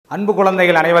அன்பு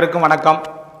குழந்தைகள் அனைவருக்கும் வணக்கம்.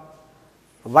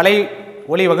 வலை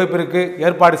ஒளி வகுப்பிற்கு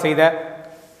ஏற்பாடு செய்த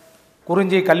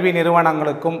குறிஞ்சி கல்வி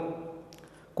நிறுவனங்களுக்கும்,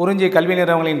 குறிஞ்சி கல்வி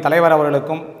நிறுவனங்களின் தலைவர்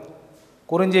அவர்களுக்கும்,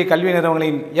 குறிஞ்சி கல்வி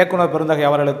நிறுவனங்களின் இயக்குனர் பெருந்தகை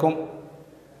அவர்களுக்கும்,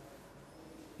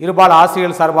 இருபால்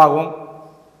ஆசிரியர்கள் சார்பாகவும்,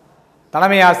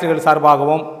 தலைமை ஆசிரியர்கள்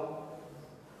சார்பாகவும்,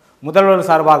 முதல்வர்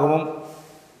சார்பாகவும்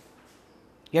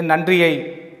என் நன்றியை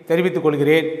தெரிவித்துக்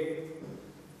கொள்கிறேன்.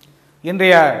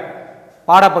 இன்றைய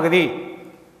பாடப்பகுதி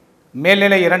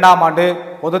மேல்நிலை 2ஆம் ஆண்டு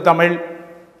பொதுத்தமிழ்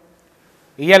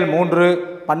இயல் 3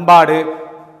 பண்பாடு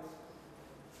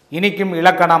இனிக்கும்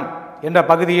இலக்கணம் என்ற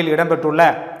பகுதியில் இடம்பெற்றுள்ள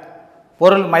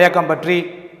பொருள் மயக்கம் பற்றி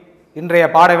இன்றைய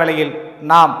பாடவேளையில்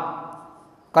நாம்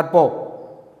கற்போம்.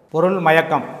 பொருள்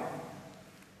மயக்கம்.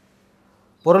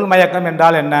 பொருள் மயக்கம்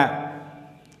என்றால் என்ன?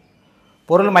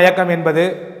 பொருள் மயக்கம் என்பது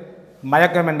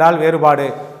மயக்கம் என்றால் வேறுபாடு.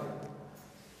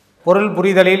 பொருள்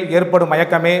புரிதலில் ஏற்படும்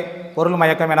மயக்கமே பொருள்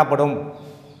மயக்கம் எனப்படும்.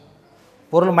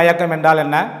 பொருள் மயக்கம் என்றால்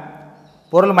என்ன?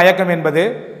 பொருள் மயக்கம் என்பது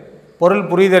பொருள்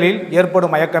புரிதலில்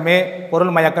ஏற்படும் மயக்கமே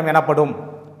பொருள் மயக்கம் எனப்படும்.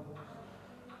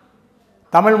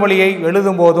 தமிழ் மொழியை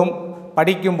எழுதும் போதும்,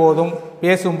 படிக்கும் போதும்,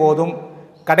 பேசும்போதும்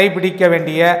கடைபிடிக்க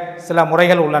வேண்டிய சில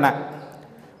முறைகள் உள்ளன.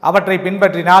 அவற்றை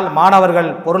பின்பற்றினால் மாணவர்கள்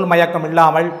பொருள் மயக்கம்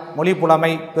இல்லாமல் மொழி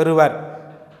புலமை பெறுவர்,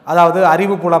 அதாவது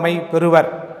அறிவு புலமை பெறுவர்.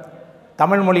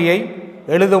 தமிழ் மொழியை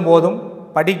எழுதும் போதும்,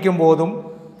 படிக்கும் போதும்,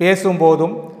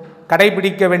 பேசும்போதும்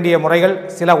கடைபிடிக்க வேண்டிய முறைகள்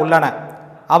சில உள்ளன.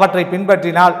 அவற்றை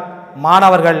பின்பற்றினால்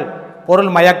மாணவர்கள்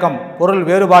பொருள் மயக்கம், பொருள்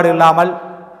வேறுபாடு இல்லாமல்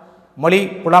மொழி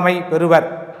புலமை பெறுவர்.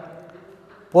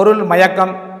 பொருள்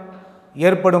மயக்கம்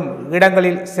ஏற்படும்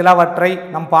இடங்களில் சிலவற்றை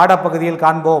நம் பாடப்பகுதியில்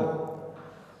காண்போம்.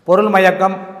 பொருள்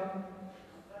மயக்கம்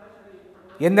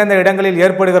எந்தெந்த இடங்களில்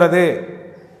ஏற்படுகிறது,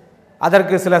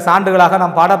 அதற்கு சில சான்றுகளாக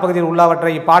நம் பாடப்பகுதியில்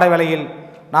உள்ளவற்றை இப்பாடவேளையில்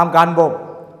நாம் காண்போம்.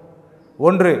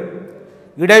 1.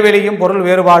 இடைவெளியும் பொருள்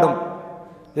வேறுபாடும்.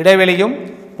 இடைவெளியும்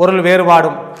பொருள்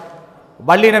வேறுபாடும்.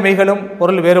 வல்லினமைகளும்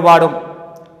பொருள் வேறுபாடும்.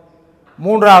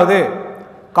 3.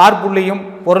 காற்புள்ளியும்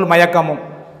பொருள் மயக்கமும்.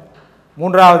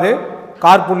 3.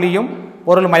 காற்புள்ளியும்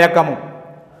பொருள் மயக்கமும்.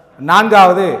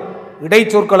 4.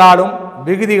 இடைச்சொற்களாலும்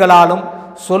விகுதிகளாலும்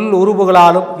சொல்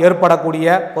உருபுகளாலும் ஏற்படக்கூடிய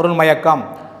பொருள் மயக்கம்.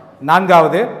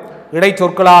 4.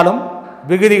 இடைச்சொற்களாலும்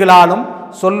விகுதிகளாலும்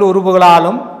சொல்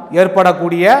உருபுகளாலும்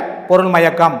ஏற்படக்கூடிய பொருள்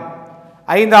மயக்கம்.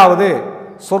 5.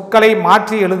 சொற்களை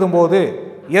மாற்றி எழுதும்போது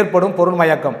ஏற்படும் பொருள்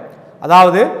மயக்கம்,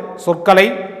 அதாவது சொற்களை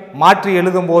மாற்றி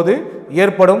எழுதும்போது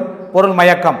ஏற்படும் பொருள்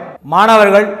மயக்கம்.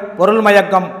 மாணவர்கள் பொருள்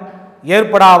மயக்கம்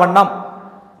ஏற்படா வண்ணம்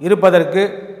இருப்பதற்கு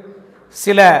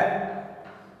சில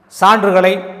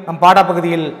சான்றுகளை நம்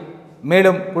பாடப்பகுதியில்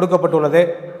மேலும் கொடுக்கப்பட்டுள்ளது.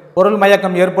 பொருள்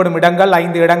மயக்கம் ஏற்படும் இடங்கள்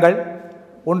 5 இடங்கள்.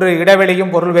 1.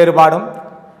 இடைவெளியும் பொருள் வேறுபாடும்.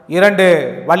 2.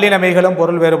 வல்லினமைகளும்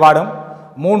பொருள் வேறுபாடும்.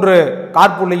 3.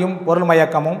 காற்புள்ளியும் பொருள்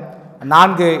மயக்கமும்.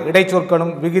 4.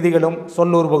 இடைச்சொற்களும் விகுதிகளும்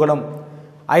சொல்லுறுப்புகளும்.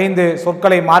 5.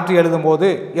 சொற்களை மாற்றி எழுதும்போது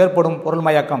ஏற்படும் பொருள்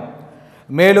மயக்கம்.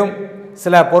 மேலும்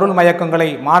சில பொருள் மயக்கங்களை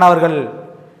மாணவர்கள்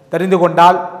தெரிந்து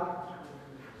கொண்டால்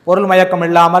பொருள் மயக்கம்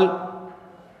இல்லாமல்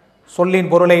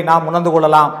சொல்லின் பொருளை நாம் உணர்ந்து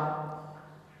கொள்ளலாம்.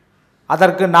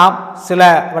 அதற்கு நாம்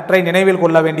சிலவற்றை நினைவில்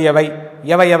கொள்ள வேண்டியவை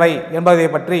எவை எவை என்பதை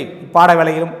பற்றி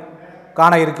இப்பாடவேளையிலும்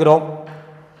காண இருக்கிறோம்.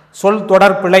 சொல்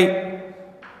தொடர் பிழை.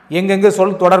 எங்கெங்கு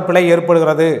சொல் தொடர் பிழை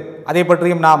ஏற்படுகிறது அதை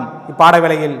பற்றியும் நாம்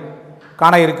இப்பாடவேளையில்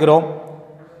காண இருக்கிறோம்.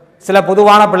 சில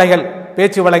பொதுவான பிழைகள்,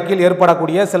 பேச்சு வழக்கில்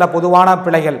ஏற்படக்கூடிய சில பொதுவான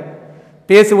பிழைகள்.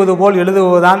 பேசுவது போல்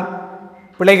எழுதுவதுதான்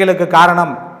பிழைகளுக்கு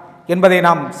காரணம் என்பதை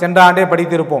நாம் சென்ற ஆண்டே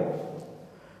படித்திருப்போம்.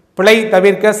 பிழை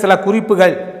தவிர்க்க சில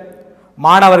குறிப்புகள்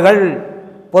மாணவர்கள்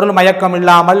பொருள் மயக்கம்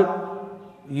இல்லாமல்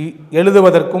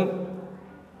எழுதுவதற்கும்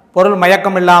பொருள்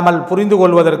மயக்கம் இல்லாமல் புரிந்து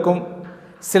கொள்வதற்கும்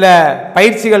சில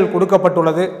பயிற்சிகள்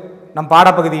கொடுக்கப்பட்டுள்ளது நம்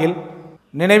பாடப்பகுதியில்.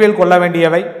 நினைவில் கொள்ள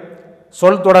வேண்டியவை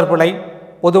சொல் தொடர் பிழை,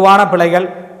 பொதுவான பிழைகள்,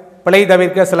 பிழை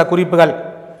தவிர்க்க சில குறிப்புகள்.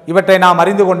 இவற்றை நாம்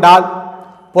அறிந்து கொண்டால்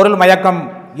பொருள் மயக்கம்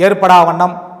ஏற்படா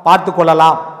வண்ணம் பார்த்து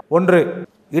கொள்ளலாம். 1.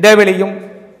 இடைவெளியும்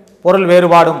பொருள்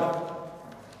வேறுபாடும்.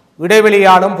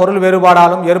 இடைவெளியாலும் பொருள்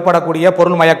வேறுபாடாலும் ஏற்படக்கூடிய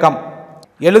பொருள் மயக்கம்.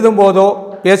 எழுதும்போதோ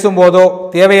பேசும்போதோ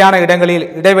தேவையான இடங்களில்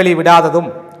இடைவெளி விடாததும்,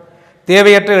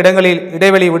 தேவையற்ற இடங்களில்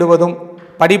இடைவெளி விடுவதும்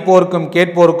படிப்போருக்கும்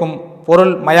கேட்போருக்கும்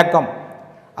பொருள் மயக்கம்,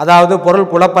 அதாவது பொருள்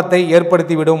குழப்பத்தை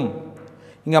ஏற்படுத்திவிடும்.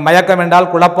 இங்கே மயக்கம் என்றால்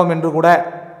குழப்பம் என்று கூட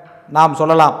நாம்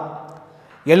சொல்லலாம்.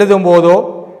 எழுதும்போதோ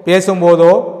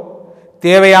பேசும்போதோ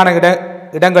தேவையான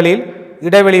இடங்களில்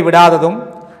இடைவெளி விடாததும்,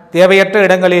 தேவையற்ற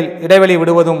இடங்களில் இடைவெளி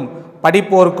விடுவதும்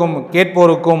படிப்போருக்கும்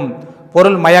கேட்போருக்கும்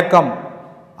பொருள் மயக்கம்,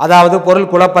 அதாவது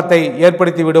பொருள் குழப்பத்தை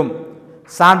ஏற்படுத்திவிடும்.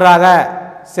 சான்றாக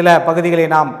சில பகுதிகளை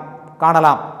நாம்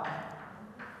காணலாம்.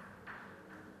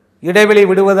 இடைவெளி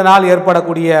விடுவதனால்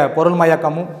ஏற்படக்கூடிய பொருள்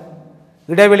மயக்கமும்,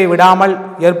 இடைவெளி விடாமல்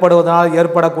ஏற்படுவதனால்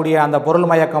ஏற்படக்கூடிய அந்த பொருள்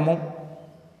மயக்கமும்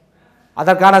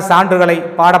அதற்கான சான்றுகளை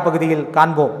பாடப்பகுதியில்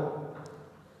காண்போம்.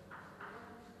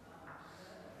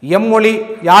 எம்மொழி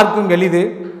யார்க்கும் எளிது,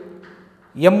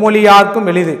 எம்மொழி யார்க்கும்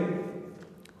எளிது.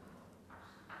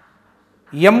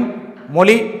 எம்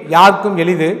மொழி யார்க்கும்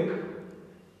எளிது,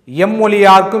 எம்மொழி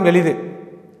யார்க்கும் எளிது.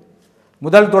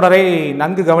 முதல் தொடரை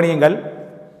நன்கு கவனியுங்கள்.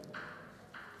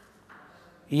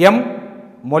 எம்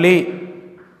மொழி,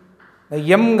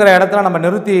 எம்ங்கிற இடத்துல நம்ம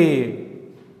நிறுத்தி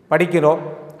படிக்கிறோம்.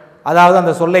 அதாவது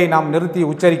அந்த சொல்லை நாம் நிறுத்தி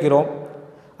உச்சரிக்கிறோம்.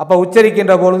 அப்போ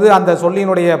உச்சரிக்கின்ற பொழுது அந்த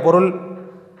சொல்லினுடைய பொருள்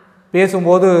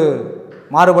பேசும்போது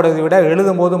மாறுபடுவதை விட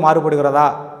எழுதும்போது மாறுபடுகிறதா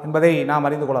என்பதை நாம்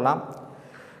அறிந்து கொள்ளலாம்.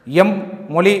 எம்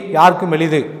மொழி யாருக்கும்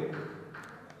எளிது,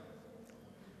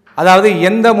 அதாவது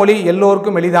எந்த மொழி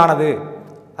எல்லோருக்கும் எளிதானது.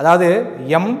 அதாவது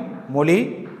எம் மொழி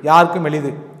யாருக்கும்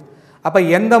எளிது. அப்போ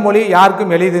எந்த மொழி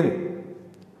யாருக்கும் எளிது.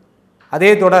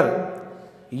 அதே தொடர்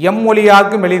எம் மொழி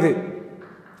யாருக்கும் எளிது,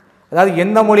 அதாவது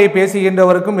எந்த மொழியை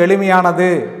பேசுகின்றவருக்கும் எளிமையானது.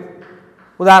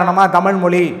 உதாரணமாக தமிழ்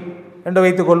மொழி என்று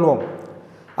வைத்துக்கொள்வோம்.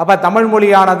 அப்போ தமிழ்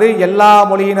மொழியானது எல்லா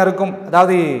மொழியினருக்கும்,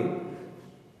 அதாவது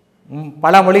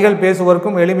பல மொழிகள்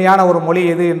பேசுவதற்கும் எளிமையான ஒரு மொழி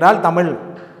எது என்றால் தமிழ்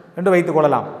என்று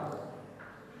வைத்துக்கொள்ளலாம்.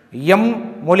 எம்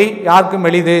மொழி யாருக்கும்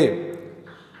எளிது,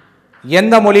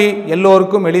 எந்த மொழி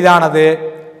எல்லோருக்கும் எளிதானது,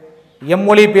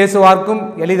 எம்மொழி பேசுவார்க்கும்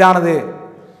எளிதானது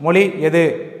மொழி எது.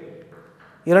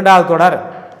 இரண்டாவது தொடர்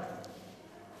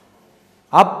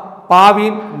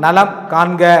அப்பாவின் நலம்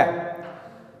காண்க,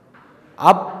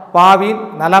 அப்பாவின்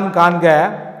நலம் காண்க,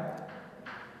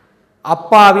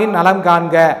 அப்பாவின் நலம்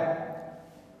காண்க.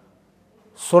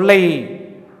 சொல்லை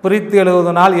பிரித்து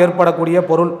எழுதுவதனால் ஏற்படக்கூடிய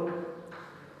பொருள்,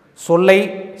 சொல்லை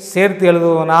சேர்த்து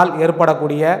எழுதுவதனால்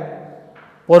ஏற்படக்கூடிய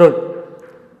பொருள்.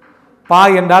 பா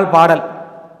என்றால் பாடல்,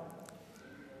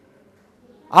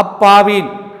 அப்பாவின்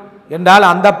என்றால்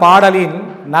அந்த பாடலின்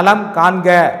நலம் காண்க,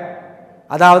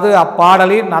 அதாவது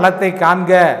அப்பாடலின் நலத்தை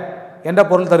காண்க என்ற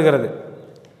பொருள் தருகிறது.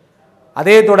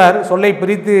 அதே தொடர் சொல்லை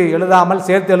பிரித்து எழுதாமல்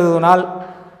சேர்த்து எழுதுவதனால்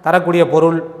தரக்கூடிய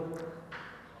பொருள்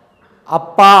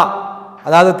அப்பா,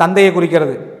 அதாவது தந்தையை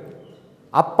குறிக்கிறது.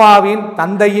 அப்பாவின்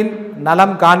தந்தையின்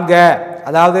நலம் காண்க,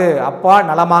 அதாவது அப்பா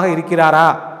நலமாக இருக்கிறாரா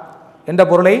என்ற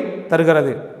பொருளை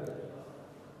தருகிறது.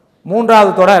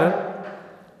 மூன்றாவது தொடர்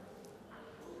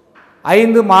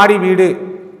 5 மாடி வீடு.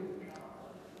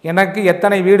 எனக்கு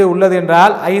எத்தனை வீடு உள்ளது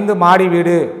என்றால் 5 மாடி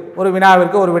வீடு. ஒரு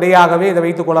வினாவிற்கு ஒரு விடையாகவே இதை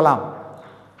வைத்துக் கொள்ளலாம்.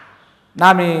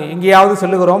 நாம் எங்கேயாவது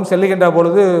செல்லுகின்ற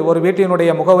பொழுது ஒரு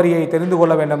வீட்டினுடைய முகவரியை தெரிந்து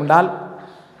கொள்ள வேண்டும் என்றால்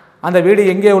அந்த வீடு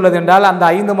எங்கே உள்ளது என்றால் அந்த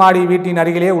 5 மாடி வீட்டின்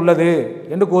அருகிலே உள்ளது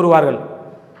என்று கூறுவார்கள்.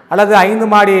 அல்லது 5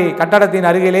 மாடி கட்டடத்தின்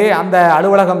அருகிலே அந்த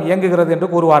அலுவலகம் இயங்குகிறது என்று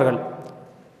கூறுவார்கள்.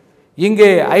 இங்கு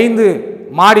 5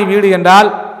 மாடி வீடு என்றால்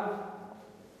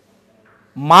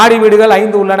மாடி வீடுகள்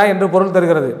 5 உள்ளன என்று பொருள்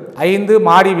தருகிறது. 5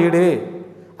 மாடி வீடு,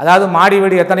 அதாவது மாடி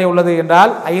வீடு எத்தனை உள்ளது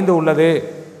என்றால் 5 உள்ளது.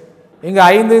 இங்கு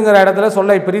 5ங்கிற இடத்துல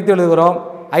சொல்லை பிரித்து எழுதுகிறோம்.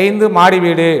 5 மாடி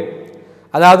வீடு,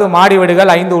 அதாவது மாடி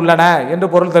வீடுகள் 5 உள்ளன என்று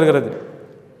பொருள் தருகிறது.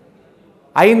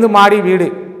 5 மாடி வீடு,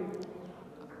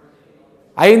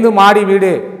 5 மாடி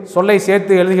வீடு சொல்லை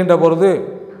சேர்த்து எழுதுகின்ற பொழுது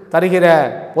தருகிற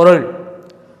பொருள்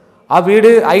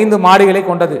அவ்வீடு 5 மாடிகளை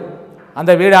கொண்டது.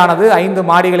 அந்த வீடானது 5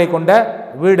 மாடிகளை கொண்ட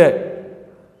வீடு.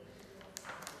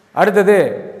 அடுத்தது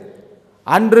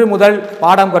அன்று முதல்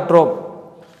பாடம் கற்றோம்.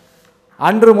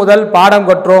 அன்று முதல் பாடம்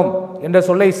கற்றோம் என்ற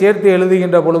சொல்லை சேர்த்து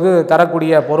எழுதுகின்ற பொழுது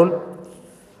தரக்கூடிய பொருள்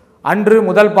அன்று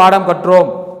முதல் பாடம் கற்றோம்.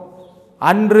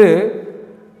 அன்று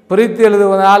பிரித்து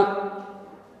எழுதுவதால்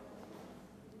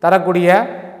தரக்கூடிய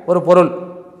ஒரு பொருள்.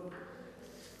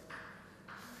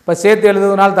 இப்போ சேர்த்து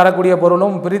எழுதுவதனால் தரக்கூடிய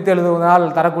பொருளும் பிரித்து எழுதுவதனால்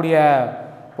தரக்கூடிய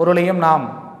பொருளையும் நாம்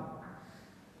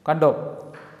கண்டோம்.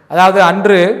 அதாவது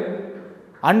அன்று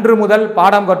முதல்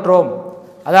பாடம் கற்றோம்,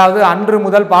 அதாவது அன்று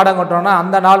முதல் பாடம் கற்றோம்னா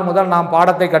அந்த நாள் முதல் நாம்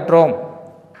பாடத்தை கற்றோம்.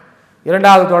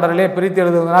 இரண்டாவது தொடரிலே பிரித்து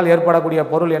எழுதுவதனால் ஏற்படக்கூடிய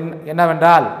பொருள்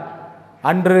என்னவென்றால்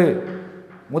அன்று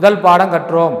முதல் பாடம்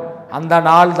கற்றோம், அந்த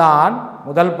நாள் தான்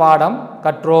முதல் பாடம்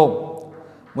கற்றோம்,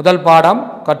 முதல் பாடம்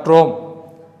கற்றோம்.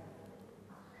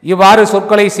 இவ்வாறு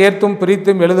சொற்களை சேர்த்தும்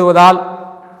பிரித்தும் எழுதுவதால்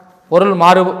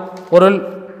பொருள்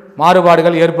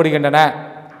மாறுபாடுகள் ஏற்படுகின்றன.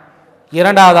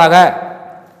 இரண்டாவதாக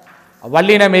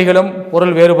வல்லின மெய்களும்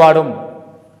பொருள் வேறுபாடும்.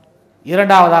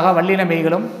 இரண்டாவதாக வல்லின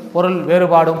மெய்களும் பொருள்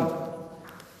வேறுபாடும்.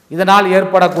 இதனால்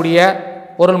ஏற்படக்கூடிய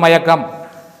பொருள் மயக்கம்.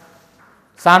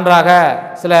 சான்றாக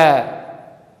சில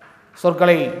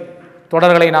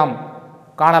தொடர்களை நாம்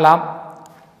காணலாம்.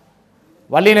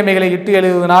 வல்லினமைகளை இட்டு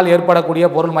எழுதுவதனால் ஏற்படக்கூடிய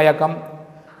பொருள் மயக்கம்,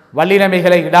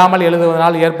 வல்லினமைகளை இடாமல்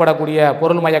எழுதுவதனால் ஏற்படக்கூடிய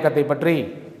பொருள் மயக்கத்தை பற்றி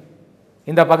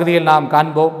இந்த பகுதியில் நாம்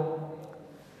காண்போம்.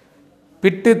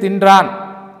 பிட்டு தின்றான்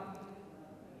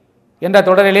என்ற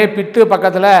தொடரிலே பிட்டு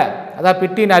பக்கத்தில், அதாவது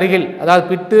பிட்டின் அருகில், அதாவது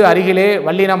பிட்டு அருகிலே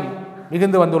வல்லினம்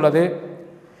மிகுந்து வந்துள்ளது.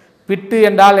 பிட்டு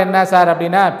என்றால் என்ன சார்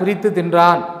அப்படின்னா, பிரித்து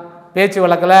தின்றான். பேச்சு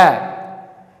வழக்கில்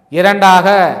இரண்டாக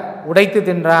உடைத்து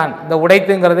தின்றான். இந்த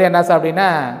உடைத்துங்கிறது என்ன சார் அப்படின்னா,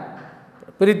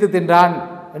 பிரித்து தின்றான்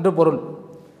என்று பொருள்.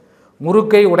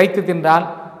 முறுக்கை உடைத்து தின்றான்,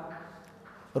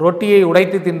 ரொட்டியை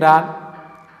உடைத்து தின்றான்.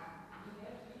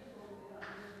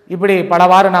 இப்படி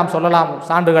பலவாறு நாம் சொல்லலாம்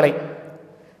சான்றுகளை.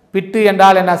 பிட்டு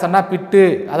என்றால் என்ன சொன்னால், பிட்டு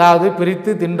அதாவது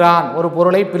பிரித்து தின்றான், ஒரு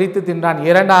பொருளை பிரித்து தின்றான்,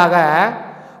 இரண்டாக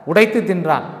உடைத்து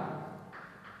தின்றான்.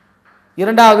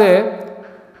 இரண்டாவது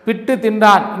பிட்டு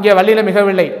தின்றான், இங்கே வல்லினம்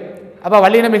மிகவில்லை. அப்போ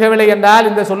வல்லினம் மிகவில்லை என்றால்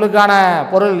இந்த சொல்லுக்கான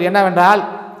பொருள் என்னவென்றால்,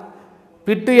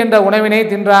 பிட்டு என்ற உணவினை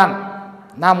தின்றான்.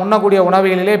 நாம் உண்ணக்கூடிய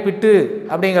உணவுகளிலே பிட்டு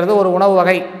அப்படிங்கிறது ஒரு உணவு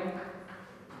வகை.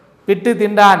 பிட்டு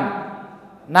தின்றான்.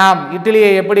 நாம்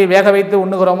இட்லியை எப்படி வேக வைத்து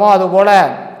உண்ணுகிறோமோ அதுபோல்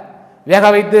வேக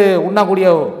வைத்து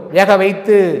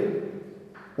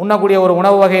உண்ணக்கூடிய ஒரு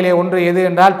உணவு வகையிலே ஒன்று எது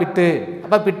என்றால் பிட்டு.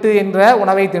 அப்போ பிட்டு என்ற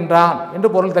உணவை தின்றான் என்று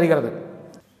பொருள் தருகிறது.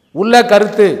 உள்ள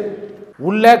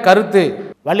கருத்து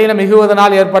வல்லினம்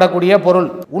மிகுவதனால் ஏற்படக்கூடிய பொருள்.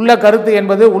 உள்ள கருத்து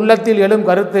என்பது உள்ளத்தில் எழும்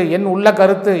கருத்து. என் உள்ள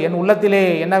கருத்து, என் உள்ளத்திலே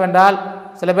என்னவென்றால்,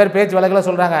 சில பேர் பேச்சு வழக்கில்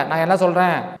சொல்கிறாங்க, நான் என்ன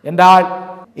சொல்கிறேன் என்றால்,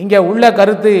 இங்கே உள்ள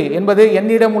கருத்து என்பது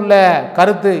என்னிடம் உள்ள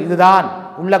கருத்து இதுதான்,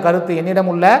 உள்ள கருத்து என்னிடம்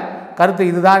உள்ள கருத்து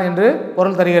இதுதான் என்று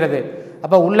பொருள் தருகிறது.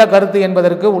 அப்போ உள்ள கருத்து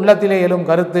என்பதற்கு உள்ளத்திலே எழும்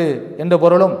கருத்து என்று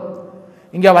பொருளும்,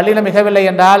 இங்கே வல்லினம் மிகவில்லை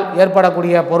என்றால்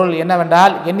ஏற்படக்கூடிய பொருள்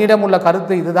என்னவென்றால், என்னிடம் உள்ள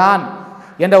கருத்து இதுதான்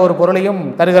என்ற ஒரு பொருளையும்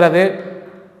தருகிறது.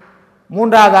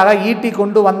 மூன்றாவதாக ஈட்டி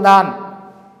கொண்டு வந்தான்.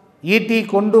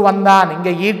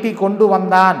 இங்கே ஈட்டி கொண்டு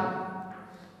வந்தான்.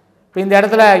 இப்போ இந்த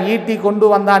இடத்துல ஈட்டி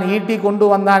கொண்டு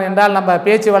வந்தான் என்றால் நம்ம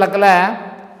பேச்சு வழக்கில்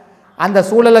அந்த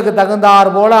சூழலுக்கு தகுந்தார்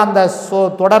போல அந்த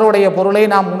தொடருடைய பொருளை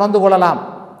நாம் உணர்ந்து கொள்ளலாம்.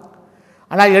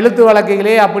 ஆனால் எழுத்து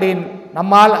வழக்கிலே அப்படி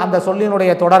நம்மால் அந்த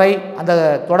சொல்லினுடைய தொடரை, அந்த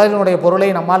தொடரினுடைய பொருளை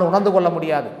நம்மால் உணர்ந்து கொள்ள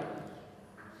முடியாது.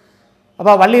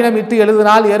 அப்போ வல்லினம் இட்டு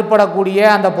எழுதினால் ஏற்படக்கூடிய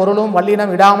அந்த பொருளும்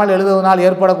வல்லினம் இடாமல் எழுதுவதனால்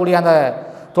ஏற்படக்கூடிய அந்த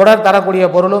தொடர் தரக்கூடிய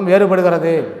பொருளும்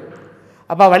வேறுபடுகிறது.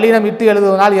 அப்போ வல்லினம் இட்டு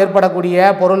எழுதுவதனால் ஏற்படக்கூடிய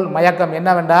பொருள் மயக்கம்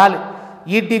என்னவென்றால்,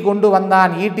 ஈட்டி கொண்டு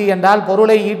வந்தான். ஈட்டி என்றால்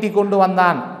பொருளை ஈட்டி கொண்டு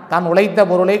வந்தான், தான் உழைத்த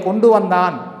பொருளை கொண்டு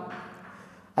வந்தான்.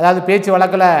 அதாவது பேச்சு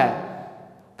வழக்கில்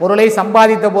பொருளை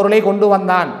சம்பாதித்த பொருளை கொண்டு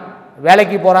வந்தான்.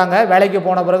 வேலைக்கு போகிறாங்க, வேலைக்கு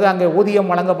போன பிறகு அங்கே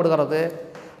ஊதியம் வழங்கப்படுகிறது,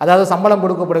 அதாவது சம்பளம்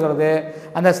கொடுக்கப்படுகிறது.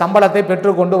 அந்த சம்பளத்தை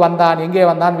பெற்றுக்கொண்டு வந்தான். எங்கே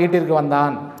வந்தான்? வீட்டிற்கு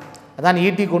வந்தான். அதான்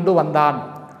ஈட்டி கொண்டு வந்தான்.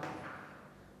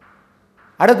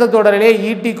 அடுத்த தொடரிலே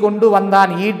ஈட்டி கொண்டு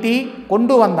வந்தான். ஈட்டி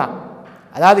கொண்டு வந்தான்,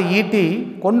 அதாவது ஈட்டி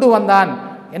கொண்டு வந்தான்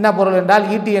என்ன பொருள் என்றால்,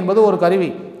 ஈட்டி என்பது ஒரு கருவி,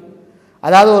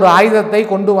 அதாவது ஒரு ஆயுதத்தை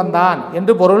கொண்டு வந்தான்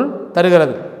என்று பொருள்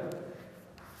தருகிறது.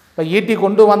 இப்போ ஈட்டி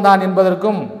கொண்டு வந்தான்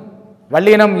என்பதற்கும்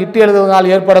வல்லினம் இட்டு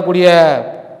எழுதுவதால் ஏற்படக்கூடிய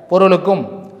பொருளுக்கும்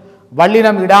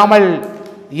வல்லினம் இடாமல்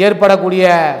ஏற்படக்கூடிய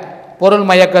பொருள்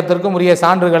மயக்கத்திற்கும் உரிய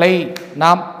சான்றுகளை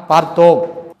நாம் பார்த்தோம்.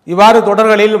 இவ்வாறு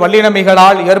தொடர்களில்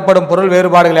வல்லினமிகளால் ஏற்படும் பொருள்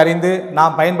வேறுபாடுகளை அறிந்து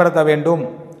நாம் பயன்படுத்த வேண்டும்.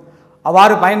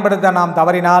 அவ்வாறு பயன்படுத்த நாம்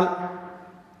தவறினால்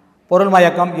பொருள்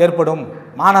மயக்கம் ஏற்படும்.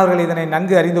 மாணவர்கள் இதனை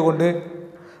நன்கு அறிந்து கொண்டு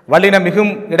வல்லினம்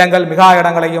மிகும் இடங்கள் மிகா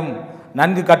இடங்களையும்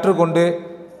நன்கு கற்றுக்கொண்டு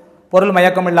பொருள்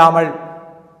மயக்கம் இல்லாமல்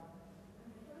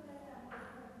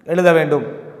எழுத வேண்டும்.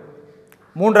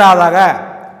 மூன்றாவதாக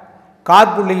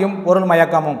காற்புள்ளியும் பொருள்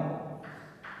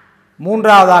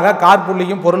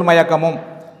மயக்கமும்.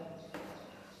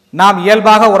 நாம்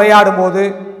இயல்பாக உரையாடும் போது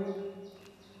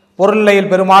பொருள்நிலையில்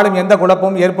பெரும்பாலும் எந்த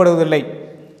குழப்பமும் ஏற்படுவதில்லை.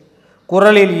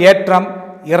 குரலில் ஏற்றம்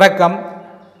இறக்கம்,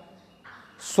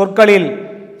 சொற்களில்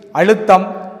அழுத்தம்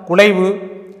குலைவு,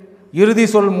 இறுதி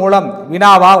சொல் மூலம்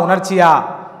வினாவா உணர்ச்சியா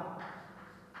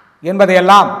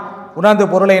என்பதையெல்லாம் உணர்ந்து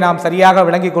பொருளை நாம் சரியாக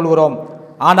விளங்கிக் கொள்கிறோம்.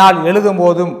 ஆனால் எழுதும்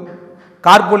போதும்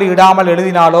காற்புள்ளி இடாமல்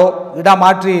எழுதினாலோ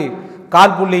இடமாற்றி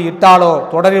காற்புள்ளி இட்டாலோ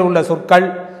தொடரில் உள்ள சொற்கள்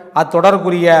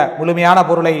அத்தொடர்க்குரிய முழுமையான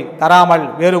பொருளை தராமல்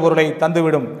வேறு பொருளை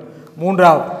தந்துவிடும்.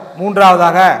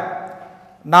 மூன்றாவதாக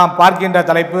நாம் பார்க்கின்ற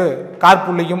தலைப்பு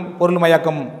காற்புள்ளியும் பொருள்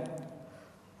மயக்கமும்.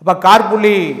 அப்போ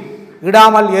காற்புள்ளி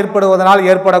இடாமல் ஏற்படுவதனால்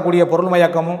ஏற்படக்கூடிய பொருள்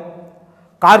மயக்கமும்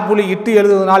காற்புள்ளி இட்டு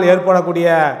எழுதுவதனால் ஏற்படக்கூடிய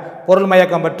பொருள்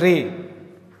மயக்கம் பற்றி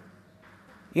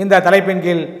இந்த தலைப்பின்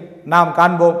கீழ் நாம்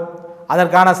காண்போம்.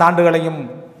 அதற்கான சான்றுகளையும்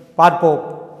பார்ப்போம்.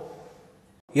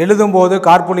 எழுதும்போது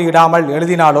காற்புள்ளி இடாமல்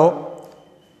எழுதினாலோ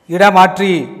இடமாற்றி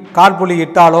காற்புள்ளி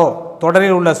இட்டாலோ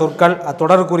தொடரில் உள்ள சொற்கள்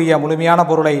அத்தொடருக்குரிய முழுமையான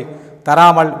பொருளை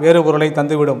தராமல் வேறு பொருளை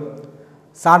தந்துவிடும்.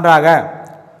 சான்றாக,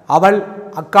 அவள்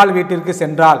அக்கால் வீட்டிற்கு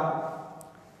சென்றாள்.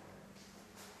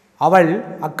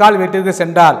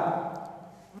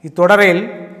 இத்தொடரில்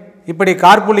இப்படி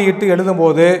காற்புள்ளி இட்டு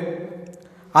எழுதும்போது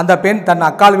அந்த பெண் தன்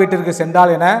அக்கால் வீட்டிற்கு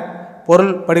சென்றாள் என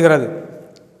பொருள் படுகிறது.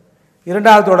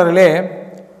 இரண்டாவது தொடரிலே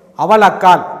அவள்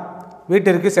அக்காள்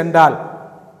வீட்டிற்கு சென்றாள்.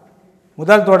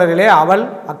 முதல் தொடரிலே அவள்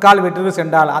அக்காள் வீட்டிற்கு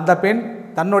சென்றாள், அந்த பெண்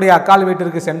தன்னுடைய அக்காள்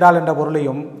வீட்டிற்கு சென்றாள் என்ற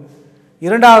பொருளையும்,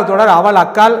 இரண்டாவது தொடர் அவள்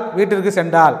அக்காள் வீட்டிற்கு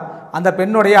சென்றாள், அந்த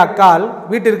பெண்ணுடைய அக்காள்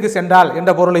வீட்டிற்கு சென்றாள்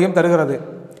என்ற பொருளையும் தருகிறது.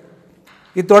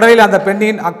 இத்தொடரில் அந்த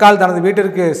பெண்ணின் அக்காள் தனது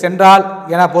வீட்டிற்கு சென்றாள்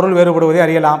என பொருள் வேறுபடுவதை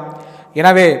அறியலாம்.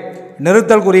 எனவே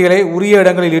நிறுத்தல் குறிகளை உரிய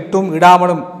இடங்களில் இட்டும்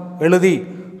இடாமலும் எழுதி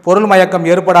பொருள் மயக்கம்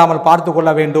ஏற்படாமல் பார்த்து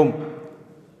கொள்ள வேண்டும்.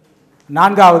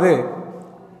 நான்காவது,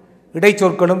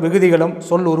 இடைச்சொற்களும் விகுதிகளும்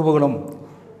சொல் உருவுகளும்.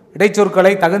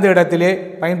 இடைச்சொற்களை தகுந்த இடத்திலே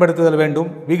பயன்படுத்துதல் வேண்டும்,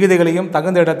 விகுதிகளையும்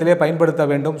தகுந்த இடத்திலே பயன்படுத்த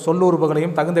வேண்டும், சொல்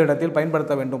உருவுகளையும் தகுந்த இடத்தில்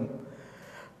பயன்படுத்த வேண்டும்.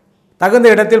 தகுந்த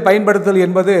இடத்தில் பயன்படுத்தல்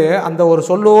என்பது அந்த ஒரு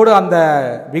சொல்லோடு அந்த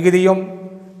விகுதியும்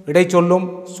இடைச்சொல்லும்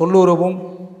சொல்லுருவும்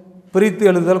பிரித்து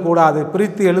எழுதுதல் கூடாது.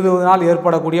 பிரித்து எழுதுவதனால்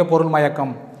ஏற்படக்கூடிய பொருள்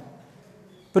மயக்கம்,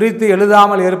 பிரித்து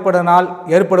எழுதாமல்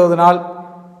ஏற்படுவதனால்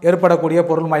ஏற்படக்கூடிய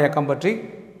பொருள் மயக்கம் பற்றி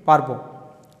பார்ப்போம்.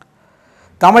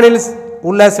 தமிழில்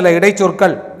உள்ள சில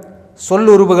இடைச்சொற்கள்,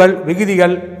 சொல்லுருவுகள்,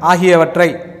 விகுதிகள் ஆகியவற்றை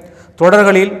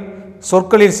தொடர்களில்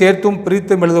சொற்களில் சேர்த்தும்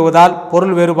பிரித்தும் எழுதுவதால்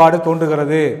பொருள் வேறுபாடு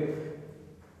தோன்றுகிறது.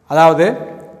 அதாவது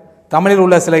தமிழில்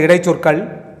உள்ள சில இடைச்சொற்கள்,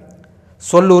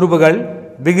 சொல்லுருவுகள்,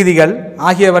 விகுதிகள்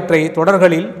ஆகியவற்றை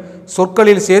தொடர்களில்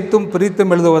சொற்களில் சேர்த்தும்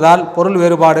பிரித்தும் எழுதுவதால் பொருள்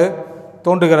வேறுபாடு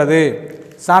தோன்றுகிறது.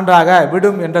 சான்றாக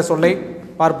விடும் என்ற சொல்லை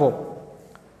பார்ப்போம்.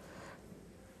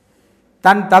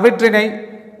 தன் தவற்றினை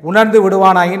உணர்ந்து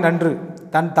விடுவானாயின் நன்று.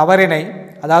 தன் தவறினை,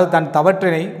 அதாவது தன்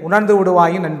தவற்றினை உணர்ந்து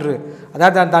விடுவாயின் நன்று.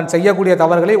 அதாவது தான் செய்யக்கூடிய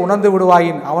தவறுகளை உணர்ந்து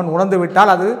விடுவாயின், அவன் உணர்ந்து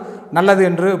விட்டால் அது நல்லது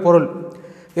என்று பொருள்.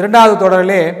 இரண்டாவது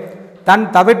தொடரிலே தன்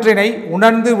தவற்றினை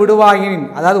உணர்ந்து விடுவாயின்,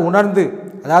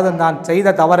 அதாவது நான்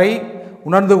செய்த தவறை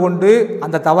உணர்ந்து கொண்டு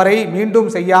அந்த தவறை மீண்டும்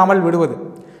செய்யாமல் விடுவது,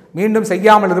 மீண்டும்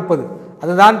செய்யாமல் இருப்பது,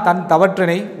 அதுதான் தன்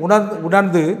தவற்றினை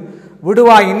உணர்ந்து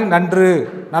விடுவாயின் நன்று,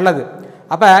 நல்லது.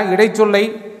 அப்போ இடைச்சொல்லை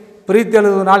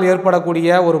பிரித்தெழுதுவதனால் ஏற்படக்கூடிய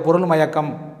ஒரு பொருள்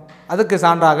மயக்கம், அதுக்கு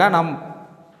சான்றாக நாம்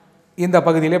இந்த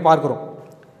பகுதியிலே பார்க்கிறோம்.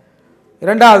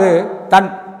 இரண்டாவது தன்,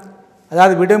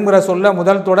 அதாவது விடுங்கிற சொல்ல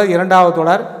முதல் தொடர் இரண்டாவது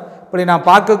தொடர், இப்படி நாம்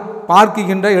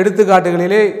பார்க்கின்ற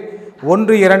எடுத்துக்காட்டுகளிலே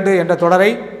 1, 2 என்ற தொடரை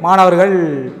மாணவர்கள்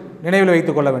நினைவில்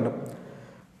வைத்துக் கொள்ள வேண்டும்.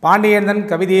 பாண்டியன்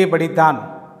கவிதையை படித்தான்,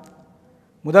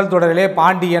 முதல் தொடரிலே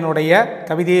பாண்டியனுடைய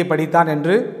கவிதையை படித்தான்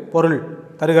என்று பொருள்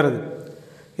தருகிறது.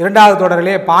 இரண்டாவது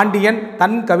தொடரிலே பாண்டியன்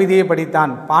தன் கவிதையை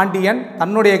படித்தான், பாண்டியன்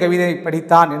தன்னுடைய கவிதையை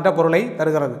படித்தான் என்ற பொருளை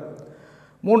தருகிறது.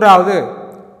 மூன்றாவது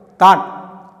தான்,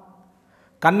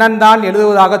 கண்ணன் தான்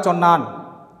எழுதுவதாக சொன்னான்,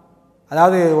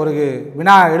 அதாவது ஒரு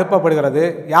வினா எழுப்பப்படுகிறது.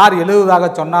 யார் எழுதுவதாக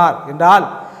சொன்னார் என்றால்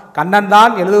கண்ணன்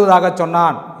தான் எழுதுவதாக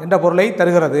சொன்னான் என்ற பொருளை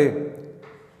தருகிறது.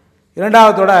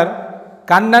 இரண்டாவது தொடர்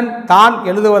கண்ணன் தான்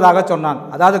எழுதுவதாக சொன்னான்,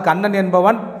 அதாவது கண்ணன்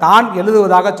என்பவன் தான்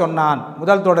எழுதுவதாக சொன்னான்.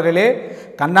 முதல் தொடரிலே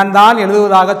கண்ணன் தான்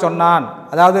எழுதுவதாக சொன்னான்,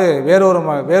 அதாவது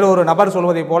வேறொரு நபர்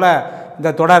சொல்வதை போல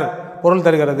இந்த தொடர் பொருள்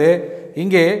தருகிறது.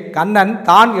 இங்கே கண்ணன்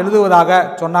தான் எழுதுவதாக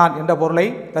சொன்னான் என்ற பொருளை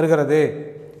தருகிறது.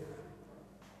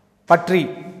 பற்றி,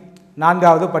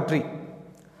 நான்காவது பற்றி.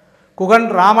 குகன்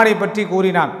ராமனை பற்றி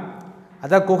கூறினான்,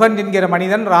 அதாவது குகன் என்கிற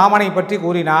மனிதன் ராமனை பற்றி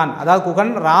கூறினான், அதாவது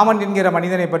குகன் ராமன் என்கிற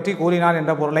மனிதனை பற்றி கூறினான்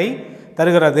என்ற பொருளை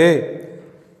தருகிறது.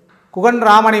 குகன்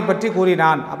ராமனை பற்றி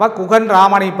கூறினான், அப்போ குகன்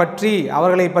ராமனை பற்றி,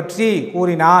 அவர்களை பற்றி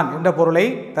கூறினான் என்ற பொருளை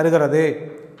தருகிறது.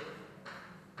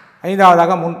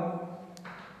 ஐந்தாவதாக முன்.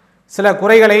 சில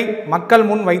குறைகளை மக்கள்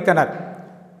முன் வைத்தனர்,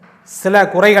 சில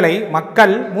குறைகளை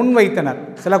மக்கள் முன் வைத்தனர்.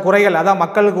 சில குறைகள், அதாவது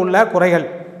மக்களுக்கு உள்ள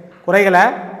குறைகளை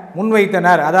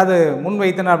முன்வைத்தனர். அதாவது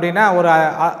முன்வைத்தனர் அப்படின்னா ஒரு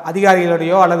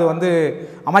அதிகாரிகளிடையோ அல்லது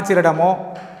அமைச்சரிடமோ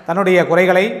தன்னுடைய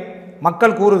குறைகளை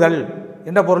மக்கள் கூறுதல்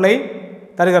என்ற பொருளை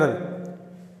தருகிறது.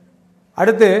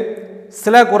 அடுத்து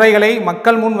சில குறைகளை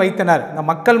மக்கள் முன் வைத்தனர். இந்த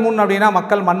மக்கள் முன் அப்படின்னா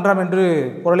மக்கள் மன்றம் என்று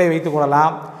பொருளை வைத்துக்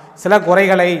கொள்ளலாம். சில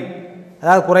குறைகளை,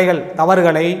 அதாவது குறைகள்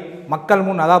தவறுகளை மக்கள்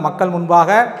முன், அதாவது மக்கள் முன்பாக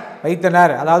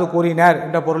வைத்தனர், அதாவது கூறினர்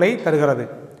என்ற பொருளை தருகிறது.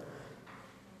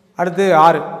 அடுத்து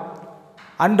 6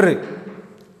 அன்று.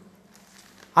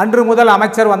 அன்று முதல்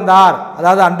அமைச்சர் வந்தார்,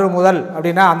 அதாவது அன்று முதல்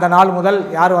அப்படின்னா அந்த நாள் முதல்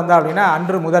யார் வந்தார் அப்படின்னா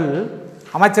அன்று முதல்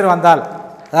அமைச்சர் வந்தார்,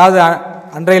 அதாவது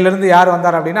அன்றையிலிருந்து யார்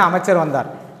வந்தார் அப்படின்னா அமைச்சர் வந்தார்.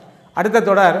 அடுத்த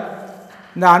தொடர்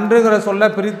இந்த அன்றுங்கிற சொல்ல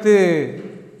பிரித்து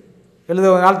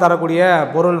எழுதுவதனால் தரக்கூடிய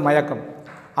பொருள் மயக்கம்.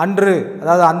 அன்று,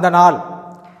 அதாவது அந்த நாள்,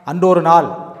 அன்றொரு நாள்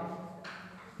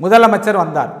முதலமைச்சர்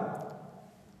வந்தார்,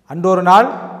 அன்றொரு நாள்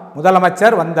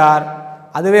முதலமைச்சர் வந்தார்.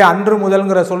 அதுவே அன்று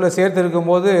முதல்ங்கிற சொல்ல சேர்த்து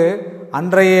இருக்கும்போது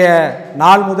அன்றைய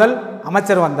நாள் முதல்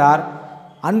அமைச்சர் வந்தார்.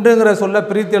 அன்றுங்கிற சொல்ல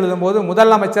பிரித்து எழுதும்போது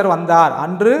முதலமைச்சர் வந்தார்,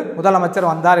 அன்று முதலமைச்சர்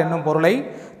வந்தார் என்னும் பொருளை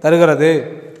தருகிறது.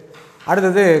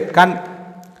 அடுத்தது கண்,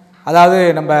 அதாவது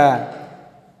நம்ம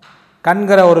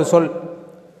கண்கிற ஒரு சொல்.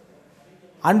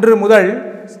 அன்று முதல்,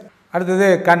 அடுத்தது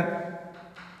கண்.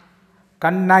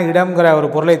 கண்ணா இடம்ங்கிற ஒரு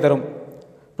பொருளை தரும்.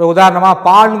 இப்போ உதாரணமாக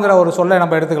பால்ங்கிற ஒரு சொல்லை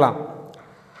நம்ம எடுத்துக்கலாம்.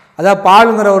 அதாவது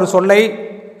பால்ங்கிற ஒரு சொல்லை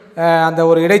அந்த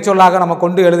ஒரு இடைச்சொல்லாக நம்ம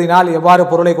கொண்டு எழுதினால் எவ்வாறு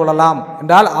பொருளை கொள்ளலாம்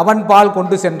என்றால், அவன் பால்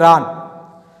கொண்டு சென்றான்,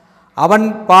 அவன்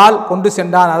பால் கொண்டு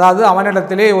சென்றான், அதாவது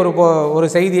அவனிடத்திலே ஒரு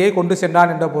செய்தியை கொண்டு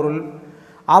சென்றான் என்ற பொருள்.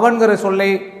 அவன்கிற சொல்லை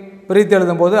பிரித்து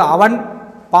எழுதும்போது அவன்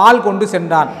பால் கொண்டு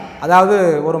சென்றான், அதாவது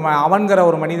அவன்கிற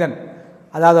ஒரு மனிதன்,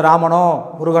 அதாவது ராமனோ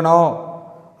முருகனோ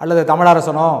அல்லது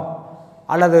தமிழரசனோ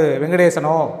அல்லது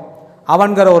வெங்கடேசனோ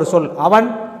அவன்கிற ஒரு சொல். அவன்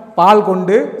பால்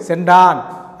கொண்டு சென்றான்,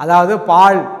 அதாவது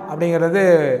பால் அப்படிங்கிறது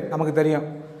நமக்கு தெரியும்,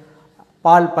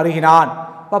 பால் பருகினான்,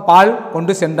 இப்போ பால்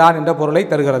கொண்டு சென்றான் என்ற பொருளை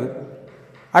தருகிறது.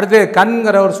 அடுத்து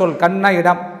கண்கிற ஒரு சொல், கண்ணா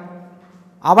இடம்,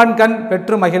 அவன் கண்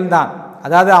பெற்று மகிழ்ந்தான்,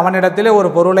 அதாவது அவனிடத்திலே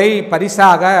ஒரு பொருளை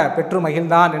பரிசாக பெற்று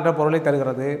மகிழ்ந்தான் என்ற பொருளை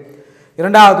தருகிறது.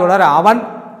 இரண்டாவது தொடர் அவன்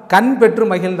கண் பெற்று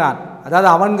மகிழ்ந்தான், அதாவது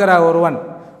அவன்கிற ஒருவன்,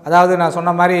 அதாவது நான்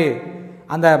சொன்ன மாதிரி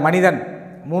அந்த மனிதன்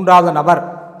மூன்றாவது நபர்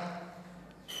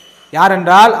யார்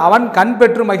என்றால் அவன் கண்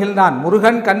பெற்று மகிழ்ந்தான்,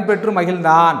 முருகன் கண் பெற்று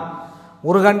மகிழ்ந்தான்,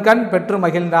 முருகன் கண் பெற்று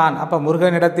மகிழ்ந்தான். அப்போ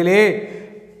முருகனிடத்திலே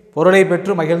பொருளை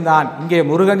பெற்று மகிழ்ந்தான், இங்கே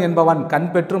முருகன் என்பவன் கண்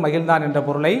பெற்று மகிழ்ந்தான் என்ற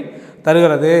பொருளை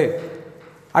தருகிறது.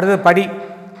 அடுத்தது படி,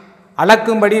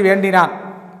 அளக்கும்படி வேண்டினான்,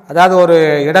 அதாவது ஒரு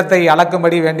இடத்தை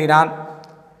அளக்கும்படி வேண்டினான்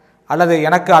அல்லது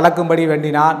எனக்கு அளக்கும்படி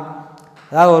வேண்டினான்,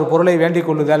 அதாவது ஒரு பொருளை வேண்டிக்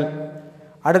கொள்ளுதல்.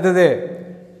 அடுத்தது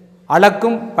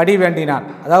அளக்கும் படி வேண்டினான்,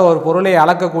 அதாவது ஒரு பொருளை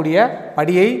அளக்கக்கூடிய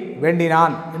படியை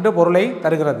வேண்டினான் என்று பொருளை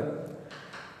தருகிறது.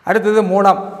 அடுத்தது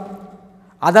மூலம்,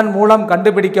 அதன் மூலம்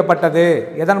கண்டுபிடிக்கப்பட்டது,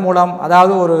 எதன் மூலம்,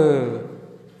 அதாவது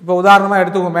இப்போ உதாரணமாக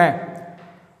எடுத்துக்கோமே,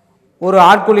 ஒரு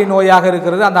ஆட்கொல்லி நோயாக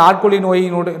இருக்கிறது, அந்த ஆட்கொல்லி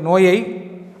நோயை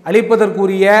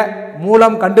அழிப்பதற்குரிய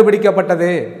மூலம்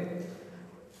கண்டுபிடிக்கப்பட்டது.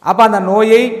 அப்போ அந்த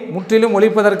நோயை முற்றிலும்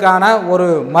ஒழிப்பதற்கான ஒரு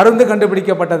மருந்து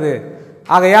கண்டுபிடிக்கப்பட்டது.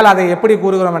 ஆகையால் அதை எப்படி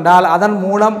கூறுகிறோம் என்றால் அதன்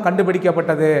மூலம்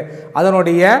கண்டுபிடிக்கப்பட்டது,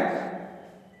 அதனுடைய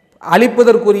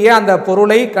அழிப்பதற்குரிய அந்த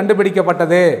பொருளை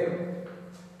கண்டுபிடிக்கப்பட்டது.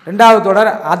 ரெண்டாவது தொடர்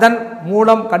அதன்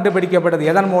மூலம் கண்டுபிடிக்கப்பட்டது,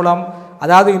 எதன் மூலம்,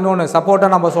 அதாவது இன்னொன்று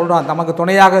சப்போர்ட்டாக நம்ம சொல்கிறோம், நமக்கு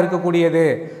துணையாக இருக்கக்கூடியது,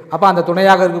 அப்போ அந்த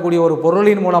துணையாக இருக்கக்கூடிய ஒரு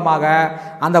பொருளின் மூலமாக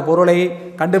அந்த பொருளை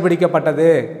கண்டுபிடிக்கப்பட்டது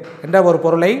என்ற ஒரு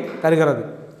பொருளை தருகிறது.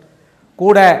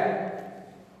 கூட,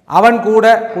 அவன் கூட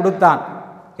கொடுத்தான்,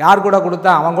 யார் கூட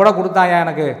கொடுத்தான், அவன் கூட கொடுத்தான்,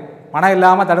 எனக்கு பணம்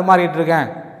இல்லாமல் தடுமாறிட்டு இருக்கேன்,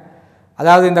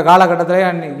 அதாவது இந்த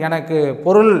காலகட்டத்தில் எனக்கு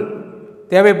பொருள்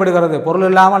தேவைப்படுகிறது, பொருள்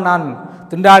இல்லாமல் நான்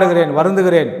திண்டாடுகிறேன்,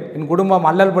 வருந்துகிறேன், என் குடும்பம்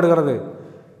அல்லல் படுகிறது,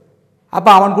 அப்போ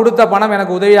அவன் கொடுத்த பணம்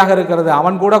எனக்கு உதவியாக இருக்கிறது,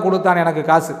 அவன் கூட கொடுத்தான் எனக்கு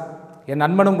காசு, என்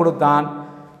நண்பனும் கொடுத்தான்,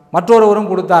 மற்றொருவரும்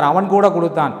கொடுத்தார், அவன் கூட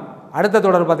கொடுத்தான். அடுத்த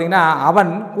தொடர் பார்த்திங்கன்னா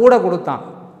அவன் கூட கொடுத்தான்,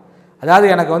 அதாவது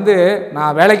எனக்கு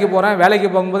நான் வேலைக்கு போகிறேன், வேலைக்கு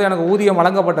போகும்போது எனக்கு ஊதியம்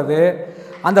வழங்கப்பட்டது,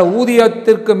 அந்த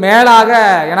ஊதியத்திற்கு மேலாக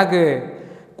எனக்கு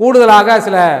கூடுதலாக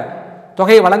சில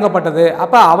தொகை வழங்கப்பட்டது,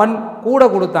 அப்போ அவன் கூட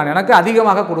கொடுத்தான், எனக்கு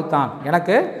அதிகமாக கொடுத்தான்,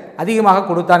 எனக்கு அதிகமாக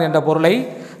கொடுத்தான் என்ற பொருளை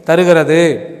தருகிறது.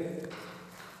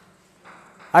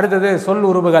 அடுத்தது சொல்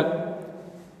உருபுகள்,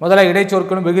 முதல்ல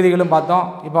இடைச்சொற்களும் விகுதிகளும் பார்த்தோம்,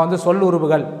 இப்போ சொல்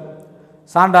உருபுகள்.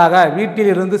 சான்றாக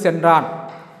வீட்டிலிருந்து சென்றான்,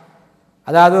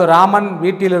 அதாவது ராமன்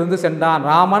வீட்டிலிருந்து சென்றான்,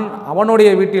 ராமன்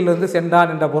அவனுடைய வீட்டிலிருந்து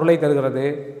சென்றான் என்ற பொருளை தருகிறது.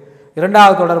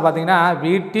 இரண்டாவது தொடர் பார்த்திங்கன்னா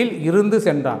வீட்டில் இருந்து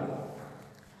சென்றான்,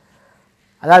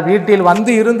 அதாவது வீட்டில்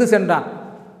இருந்து சென்றான்,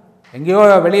 எங்கேயோ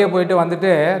வெளியே போயிட்டு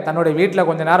வந்துட்டு தன்னுடைய வீட்டில்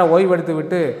கொஞ்ச நேரம் ஓய்வெடுத்து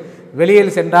விட்டு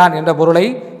வெளியில் சென்றான் என்ற பொருளை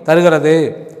தருகிறது.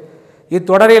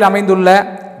 இத்தொடரில் அமைந்துள்ள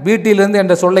வீட்டிலிருந்து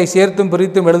என்ற சொல்லை சேர்த்தும்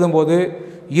பிரித்தும் எழுதும்போது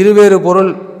இருவேறு பொருள்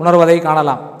உணர்வதை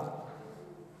காணலாம்.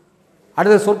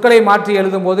 அடுத்து சொற்களை மாற்றி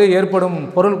எழுதும்போது ஏற்படும்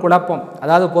பொருள் குழப்பம்,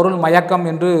 அதாவது பொருள் மயக்கம்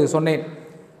என்று சொன்னேன்,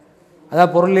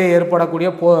 அதாவது பொருளிலே ஏற்படக்கூடிய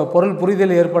பொருள்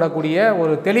புரிதல் ஏற்படக்கூடிய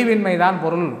ஒரு தெளிவின்மை தான்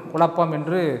பொருள் குழப்பம்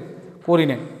என்று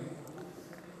கூறினேன்.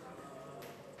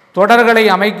 தொடர்களை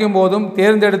அமைக்கும் போதும்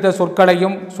தேர்ந்தெடுத்த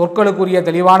சொற்களையும் சொற்களுக்குரிய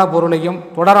தெளிவான பொருளையும்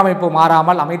தொடரமைப்பு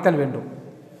மாறாமல் அமைத்தல் வேண்டும்.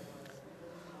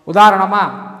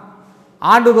 உதாரணமாக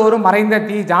ஆண்டுதோறும் மறைந்த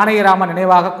தி ஜானகிராமன்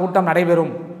நினைவாக கூட்டம்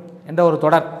நடைபெறும் என்ற ஒரு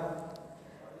தொடர்.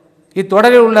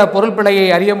 இத்தொடரில் உள்ள பொருள் பிழையை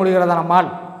அறிய முடிகிறத நம்மால்.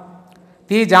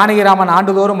 தி ஜானகிராமன்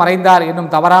ஆண்டுதோறும் மறைந்தார்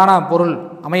என்னும் தவறான பொருள்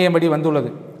அமையும்படி வந்துள்ளது.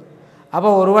 அப்போ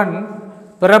ஒருவன்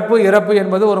பிறப்பு இறப்பு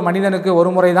என்பது ஒரு மனிதனுக்கு ஒரு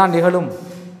முறை தான் நிகழும்.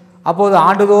 அப்போது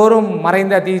ஆண்டுதோறும்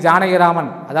மறைந்த தி ஜானகிராமன்,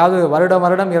 அதாவது வருடம்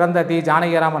வருடம் இறந்த தி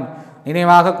ஜானகிராமன்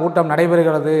நினைவாக கூட்டம்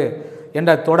நடைபெறுகிறது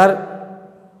என்ற தொடர்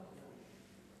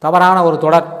தவறான ஒரு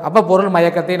தொடர். அப்போ பொருள்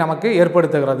மயக்கத்தை நமக்கு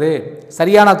ஏற்படுத்துகிறது.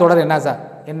 சரியான தொடர் என்ன சார்,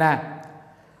 என்ன,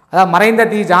 அதாவது மறைந்த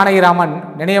தி ஜானகிராமன்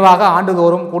நினைவாக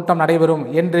ஆண்டுதோறும் கூட்டம் நடைபெறும்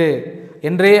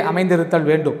என்றே அமைந்திருத்தல்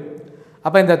வேண்டும்.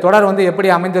 அப்போ இந்த தொடர் எப்படி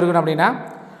அமைந்திருக்கணும் அப்படின்னா,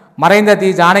 மறைந்த தி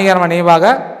ஜானகிராமன் நினைவாக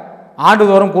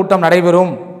ஆண்டுதோறும் கூட்டம்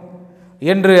நடைபெறும்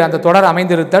என்று அந்த தொடர்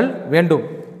அமைந்திருத்தல் வேண்டும்.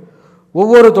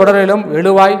 ஒவ்வொரு தொடரிலும்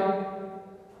எழுவாய்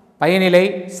பயனிலை,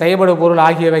 செயல்படு பொருள்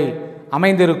ஆகியவை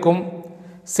அமைந்திருக்கும்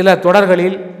சில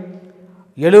தொடர்களில்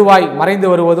எழுவாய் மறைந்து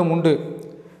வருவதும் உண்டு.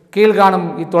 கீழ்காணும்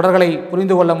இத்தொடர்களை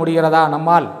புரிந்து கொள்ள முடிகிறதா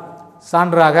நம்மால்?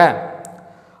 சான்றாக,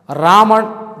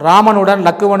 ராமனுடன்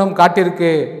லக்குவனும்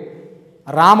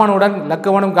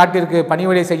காட்டிற்கு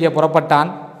பணிவிடை செய்ய புறப்பட்டான்.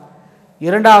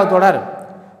 இரண்டாவது தொடர்,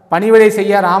 பணிவிடை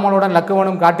செய்ய ராமனுடன்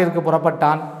லக்குவனும் காட்டிற்கு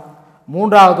புறப்பட்டான்.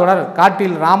 மூன்றாவது தொடர்,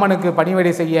 காட்டில் ராமனுக்கு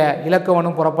பணிவிடை செய்ய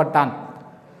இலக்குவனும் புறப்பட்டான்.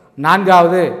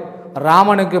 நான்காவது,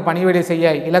 ராமனுக்கு பணிவிடை செய்ய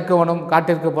இலக்குவனும்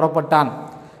காட்டிற்கு புறப்பட்டான்.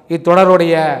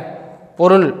 இத்தொடருடைய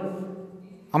பொருள்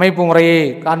அமைப்பு முறையை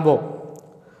காண்போம்.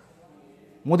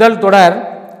 முதல் தொடர்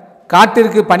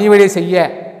காட்டிற்கு பணிவிடை செய்ய,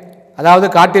 அதாவது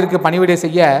காட்டிற்கு பணிவிடை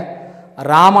செய்ய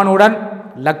ராமனுடன்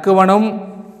லக்குவனும்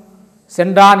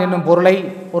சென்றான் என்னும்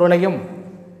பொருளையும்,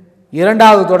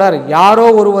 இரண்டாவது தொடர் யாரோ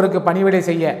ஒருவருக்கு பணிவிடை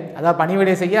செய்ய, அதாவது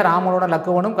பணிவிடை செய்ய ராமனுடன்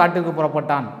லக்குவனும் காட்டிற்கு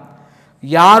புறப்பட்டான்,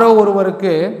 யாரோ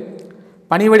ஒருவருக்கு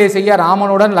பணிவிடை செய்ய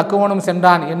ராமனுடன் லக்குவனும்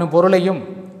சென்றான் என்னும் பொருளையும்,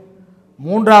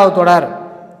 மூன்றாவது தொடர்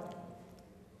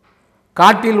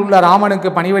காட்டில் உள்ள ராமனுக்கு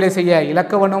பணிவிடை செய்ய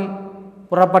இலக்குவனும்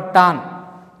புறப்பட்டான்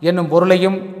என்னும்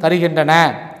பொருளையும் தருகின்றன.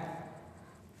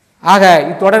 ஆக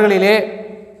இத்தொடர்களிலே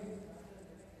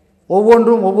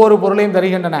ஒவ்வொன்றும் ஒவ்வொரு பொருளையும்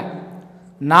தருகின்றன.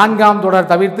 நான்காம் தொடர்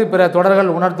தவிர்த்து பிற தொடர்கள்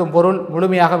உணர்த்தும் பொருள்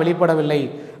முழுமையாக வெளிப்படவில்லை.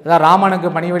 அதாவது ராமனுக்கு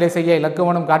பணிவிடை செய்ய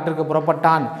இலக்குவனும் காட்டிற்கு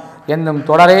புறப்பட்டான் என்னும்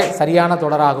தொடரே சரியான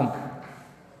தொடராகும்.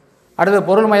 அடுத்து,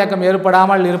 பொருள் மயக்கம்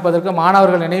ஏற்படாமல் இருப்பதற்கு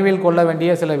மாணவர்கள் நினைவில் கொள்ள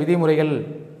வேண்டிய சில விதிமுறைகள்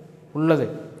உள்ளது.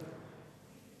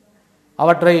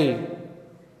 அவற்றை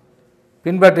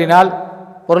பின்பற்றினால்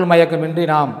பொருள் மயக்கமின்றி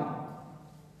நாம்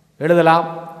எழுதலாம்,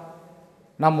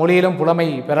 நம் மொழியிலும் புலமை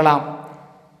பெறலாம்.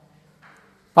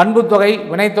 பண்புத்தொகை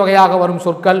வினைத்தொகையாக வரும்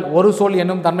சொற்கள் ஒரு சொல்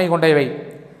என்னும் தன்மை கொண்டவை.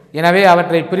 எனவே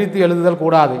அவற்றை பிரித்து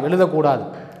எழுதக்கூடாது.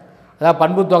 அதாவது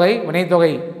பண்புத்தொகை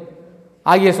வினைத்தொகை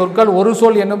ஆகிய சொற்கள் ஒரு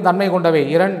சொல் என்னும் தன்மை கொண்டவை.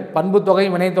 பண்புத்தொகை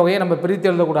வினைத்தொகையை நம்ம பிரித்து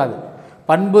எழுதக்கூடாது.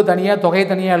 பண்பு தனியாக தொகை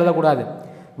தனியாக எழுதக்கூடாது,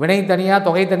 வினை தனியாக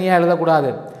தொகை தனியாக எழுதக்கூடாது.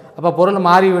 அப்போ பொருள்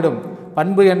மாறிவிடும்.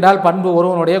 பண்பு என்றால் பண்பு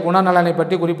ஒருவனுடைய குணநலனை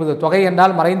பற்றி குறிப்பது, தொகை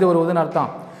என்றால் மறைந்து வருவதுன்னு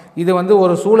அர்த்தம். இது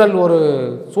ஒரு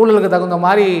சூழலுக்கு தகுந்த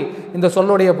மாதிரி இந்த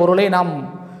சொல்லுடைய பொருளை நாம்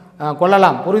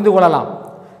கொள்ளலாம், புரிந்து கொள்ளலாம்.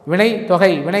 வினை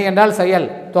தொகை, வினை என்றால் செயல்,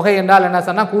 தொகை என்றால் என்ன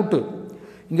சொன்னால் கூட்டு.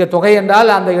 இங்கே தொகை என்றால்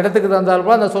அந்த இடத்துக்கு தந்தால்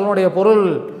போல் அந்த சொல்லுடைய பொருள்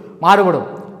மாறுபடும்.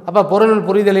 அப்போ பொருள்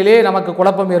புரிதலிலே நமக்கு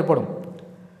குழப்பம் ஏற்படும்.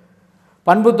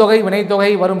 பண்புத்தொகை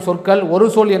வினைத்தொகை வரும் சொற்கள் ஒரு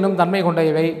சொல் என்னும் தன்மை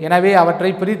கொண்டவை. எனவே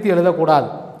அவற்றை பிரித்து எழுதக்கூடாது.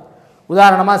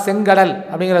 உதாரணமாக செங்கடல்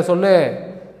அப்படிங்கிற சொல்லு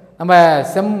நம்ம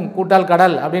செம் கூட்டல்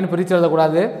கடல் அப்படின்னு பிரித்து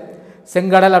எழுதக்கூடாது.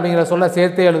 செங்கடல் அப்படிங்கிற சொல்ல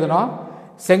சேர்த்தே எழுதணும்.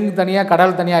 செங் தனியாக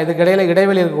கடல் தனியாக, இதுக்கு இடையில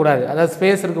இடைவெளி இருக்கக்கூடாது, அதாவது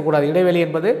ஸ்பேஸ் இருக்கக்கூடாது, இடைவெளி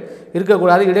என்பது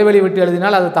இருக்கக்கூடாது. இடைவெளி விட்டு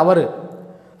எழுதினால் அது தவறு.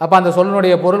 அப்போ அந்த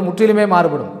சொல்லினுடைய பொருள் முற்றிலுமே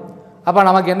மாறுபடும். அப்போ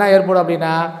நமக்கு என்ன ஏற்படும்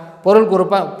அப்படின்னா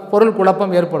பொருள்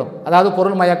குழப்பம் ஏற்படும், அதாவது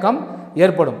பொருள் மயக்கம்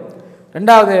ஏற்படும்.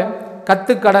 ரெண்டாவது,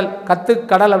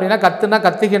 கத்துக்கடல் அப்படின்னா கத்துனா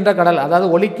கத்துகின்ற கடல், அதாவது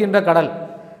ஒலிக்கின்ற கடல்,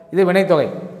 இது வினைத்தொகை.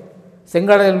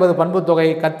 செங்கடல் என்பது பண்புத்தொகை,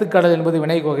 கத்துக்கடல் என்பது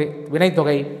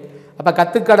வினைத்தொகை. அப்போ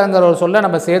கத்துக்கடல்ங்கிற ஒரு சொல்ல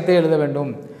நம்ம சேர்த்தே எழுத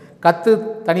வேண்டும். கத்து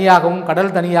தனியாகவும்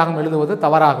கடல் தனியாகவும் எழுதுவது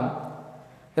தவறாகும்.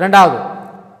 இரண்டாவது,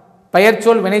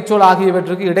 பெயர்ச்சொல் வினைச்சொல்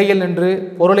ஆகியவற்றுக்கு இடையில் நின்று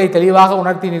பொருளை தெளிவாக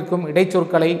உணர்த்தி நிற்கும்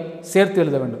இடைச்சொற்களை சேர்த்து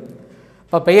எழுத வேண்டும்.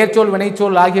 இப்போ பெயர்ச்சொல்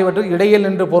வினைச்சொல் ஆகியவற்றுக்கு இடையில்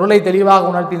நின்று பொருளை தெளிவாக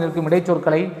உணர்த்தி நிற்கும்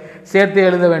இடைச்சொற்களை சேர்த்து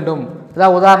எழுத வேண்டும்.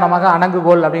 அதாவது உதாரணமாக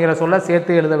அணங்குகோல் அப்படிங்கிற சொல்ல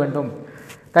சேர்த்து எழுத வேண்டும்.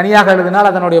 தனியாக எழுதினால்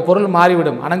அதனுடைய பொருள்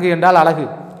மாறிவிடும். அணங்கு என்றால் அழகு,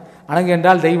 அணங்கு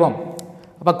என்றால் தெய்வம்.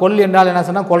 அப்போ கொல் என்றால் என்ன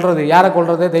சொன்னால் கொல்றது, யாரை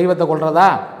கொல்றது, தெய்வத்தை கொல்றதா?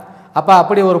 அப்போ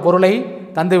அப்படி ஒரு பொருளை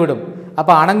தந்துவிடும்.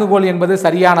 அப்போ அணங்குகோல் என்பது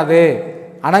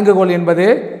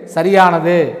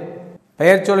சரியானது.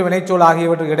 பெயர்ச்சொல் வினைச்சொல்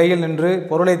ஆகியவற்றுக்கு இடையில் நின்று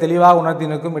பொருளை தெளிவாக உணர்த்தி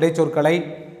நிற்கும் இடைச்சொற்களை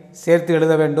சேர்த்து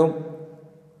எழுத வேண்டும்.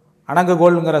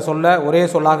 அணங்குகோல்ங்கிற சொல்ல ஒரே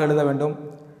சொல்லாக எழுத வேண்டும்,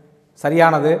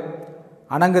 சரியானது.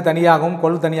 அணங்கு தனியாகவும்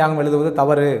கொல் தனியாகவும் எழுதுவது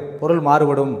தவறு, பொருள்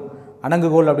மாறுபடும்.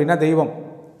 அணங்குகோல் அப்படின்னா தெய்வம்,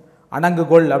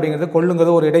 அணங்குகோல் அப்படிங்கிறது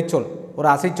கொல்லுங்கிறது ஒரு இடைச்சொல், ஒரு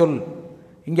அசைச்சொல்.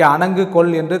 இங்கே அணங்கு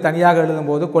கொல் என்று தனியாக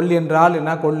எழுதும்போது கொல் என்றால்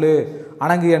என்ன, கொல்லு.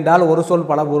 அணங்கு என்றால் ஒரு சொல்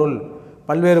பல பொருள்,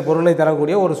 பல்வேறு பொருளை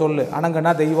தரக்கூடிய ஒரு சொல்.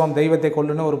 அணங்குனா தெய்வம், தெய்வத்தை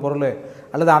கொல்லுன்னு ஒரு பொருள்,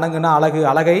 அல்லது அணங்குனா அழகு,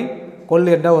 அழகை கொல்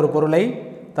என்ற ஒரு பொருளை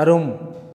தரும்.